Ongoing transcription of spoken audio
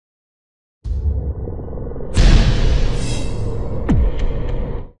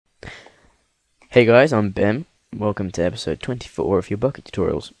Hey guys, I'm Ben. Welcome to episode 24 of your Bukkit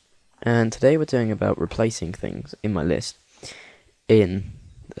tutorials. And today we're doing about replacing things in my list in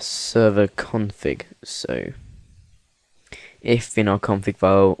the server config. So, if in our config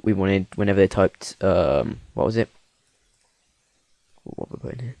file we wanted, whenever they typed, what was it? What we're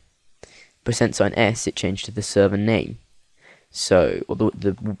putting here? %s, it changed to the server name. So, or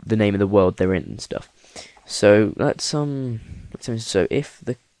the name of the world they're in and stuff. So so if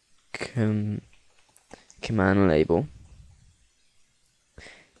the command label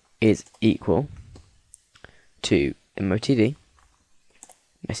is equal to MOTD,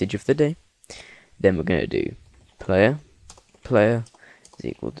 message of the day, then we're going to do player is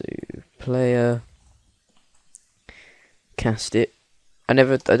equal to player cast it. I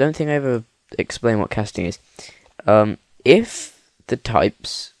don't think I ever explained what casting is. If the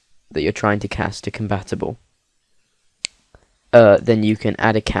types that you're trying to cast are compatible, then you can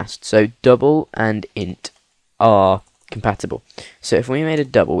add a cast. So double and int are compatible. So if we made a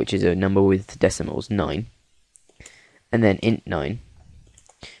double, which is a number with decimals 9, and then int 9,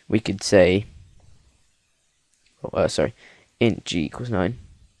 we could say, int g equals 9,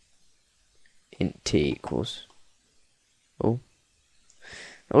 int t equals, oh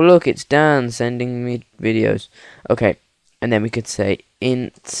look, it's Dan sending me videos. Okay, and then we could say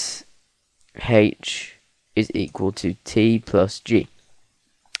int h is equal to t plus g.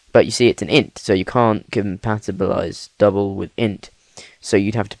 But you see, it's an int, so you can't compatibilize double with int. So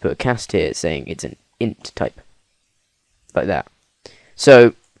you'd have to put a cast here saying it's an int type. Like that.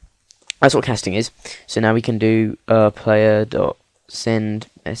 So that's what casting is. So now we can do player.send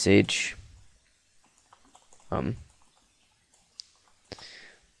message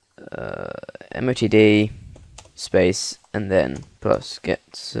MOTD space and then plus get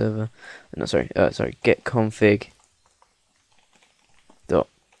server get config dot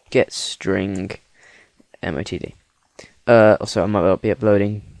get string MOTD. Also I might not be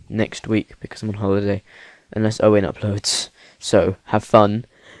uploading next week because I'm on holiday unless Owen uploads, so have fun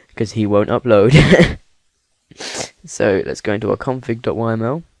because he won't upload. So let's go into our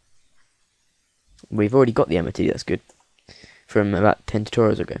config.yml. We've already got the MOTD, that's good, from about 10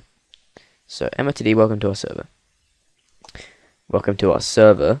 tutorials ago. So MOTD, welcome to our server. Welcome to our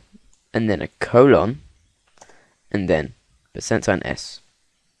server, and then a colon, and then %s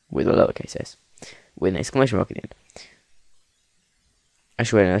with a lowercase s with an exclamation mark at the end.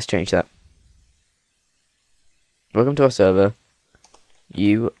 Actually, let's change that. Welcome to our server.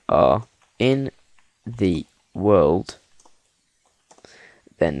 You are in the world,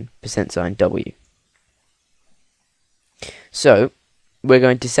 then $w. So we're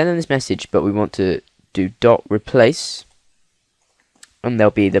going to send them this message, but we want to do dot replace, and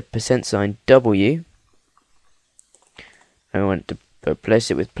there'll be the $w, and we want to replace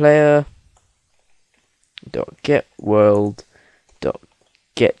it with player dot get world dot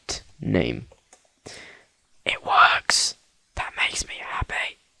get name. It works. That makes me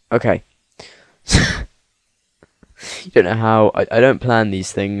happy. Okay. You don't know how. I don't plan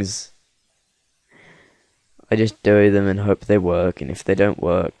these things. I just do them and hope they work, and if they don't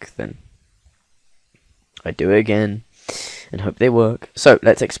work, then I do it again and hope they work. So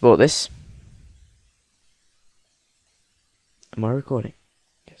let's export this. Am I recording?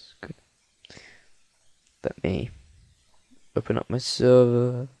 Yes, good. Let me open up my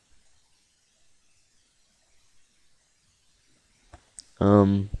server.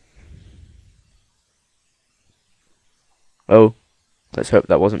 Oh, let's hope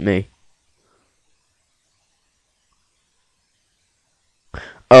that wasn't me.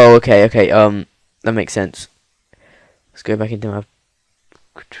 Oh, okay, that makes sense. Let's go back into my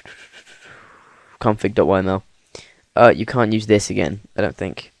config.yml. You can't use this again, I don't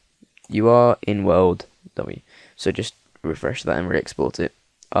think. You are in world W. So just refresh that and re-export it.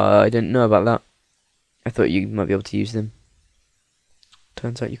 I didn't know about that. I thought you might be able to use them.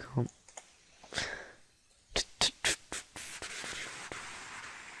 Turns out you can't.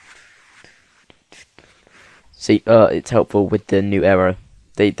 See, it's helpful with the new error.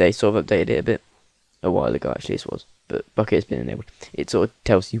 They sort of updated it a bit a while ago, actually this was, but Bukkit has been enabled. It sort of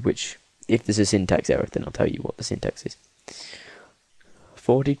tells you which, if there's a syntax error, then I'll tell you what the syntax is.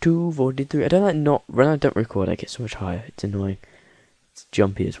 42, 43, I don't like not, when I don't record I get so much higher, it's annoying. It's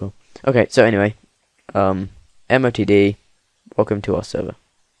jumpy as well. Okay, so anyway, MOTD, welcome to our server.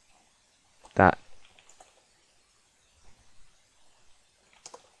 That.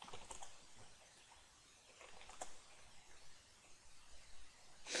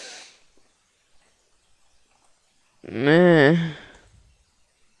 Meh.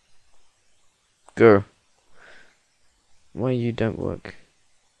 Girl. Why you don't work?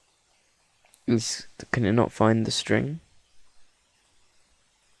 Can it not find the string?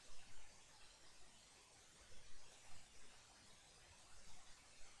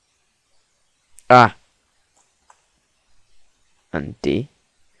 Ah! And D.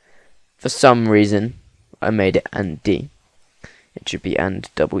 For some reason, I made it and D. It should be and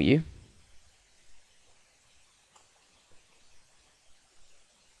W.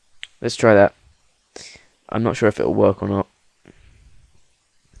 Let's try that. I'm not sure if it'll work or not.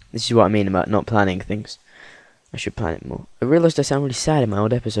 This is what I mean about not planning things. I should plan it more. I realised I sound really sad in my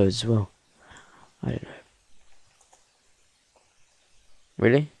old episodes as well. I don't know.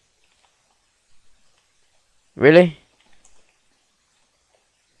 Really? Really?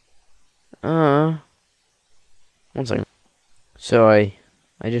 One second. So I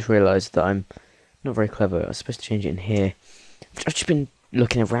just realised that I'm not very clever. I was supposed to change it in here. I've just been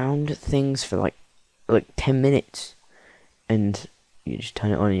looking around at things for like 10 minutes, and you just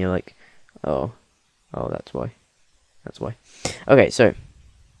turn it on and you're like, oh, that's why. Okay, so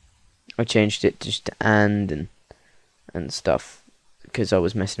I changed it just to and stuff because I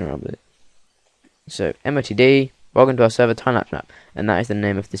was messing around with it. So MOTD, welcome to our server time-lapse map, and that is the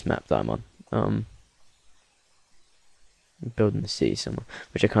name of this map that I'm on. I'm building the city somewhere,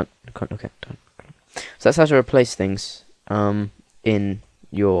 which I can't look at. So that's how to replace things in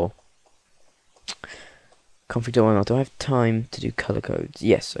your config.yml. Do I have time to do color codes?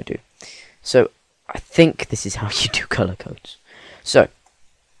 Yes, I do. So I think this is how you do color codes. So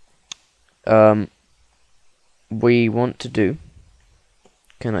we want to do.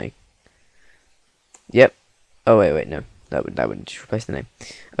 Can I? Yep. Oh wait, no. That would just replace the name.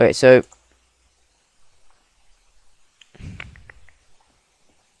 Okay,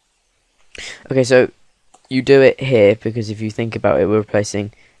 so you do it here because if you think about it, we're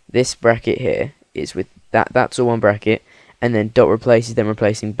replacing this bracket here is with that's all one bracket, and then dot replace is then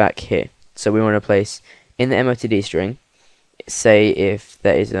replacing back here. So we want to replace in the MOTD string, say if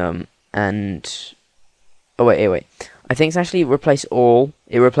there is and oh wait. I think it's actually replace all.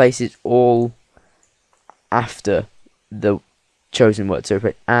 It replaces all after the chosen word. So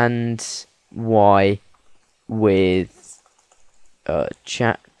replace and y with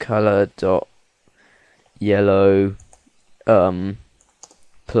chat color dot yellow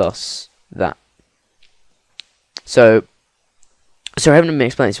plus that. So I haven't been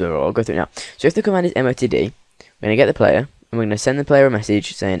explaining this before. I'll go through it now. So if the command is MOTD, we're going to get the player, and we're going to send the player a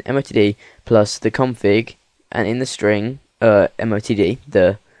message saying MOTD plus the config, and in the string MOTD,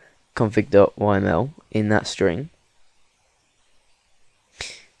 the config.yml in that string,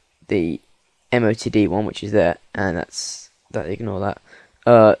 the MOTD one, which is there, and ignore that.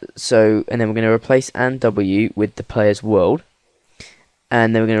 So and then we're going to replace and W with the player's world,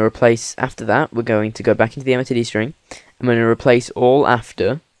 and then we're going to replace after that. We're going to go back into the MOTD string. I'm going to replace all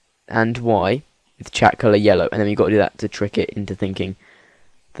after and Y with chat color yellow, and then you've got to do that to trick it into thinking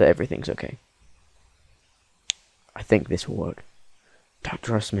that everything's okay. I think this will work. Don't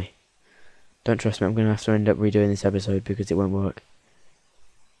trust me. I'm going to have to end up redoing this episode because it won't work.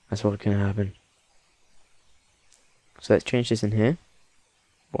 That's what's going to happen. So let's change this in here.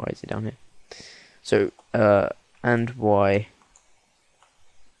 Why is it down here? So, and Y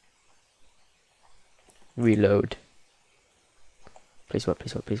reload. Please work.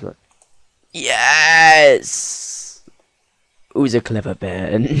 Yes! Who's a clever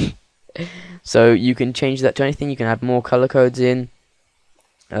bear? So you can change that to anything. You can add more color codes in.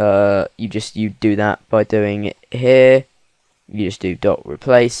 You do that by doing it here. You just do dot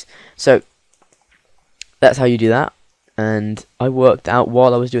replace. So that's how you do that. And I worked out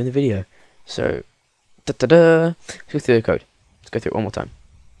while I was doing the video. So let's go through the code. Let's go through it one more time.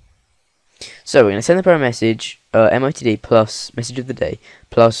 So we're going to send the player a message, MOTD plus message of the day,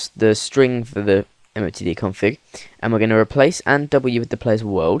 plus the string for the MOTD config, and we're going to replace and W with the player's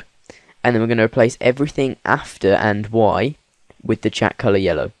world, and then we're going to replace everything after and Y with the chat color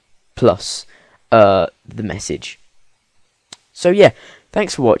yellow, plus the message. So yeah,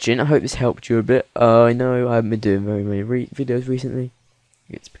 thanks for watching. I hope this helped you a bit. I know I haven't been doing very many videos recently.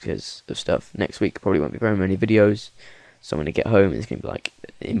 It's because of stuff. Next week probably won't be very many videos. So I'm going to get home and it's going to be like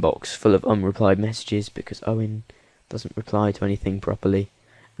an inbox full of unreplied messages because Owen doesn't reply to anything properly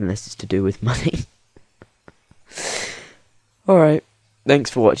unless it's to do with money. Alright,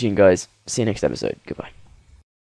 thanks for watching guys. See you next episode. Goodbye.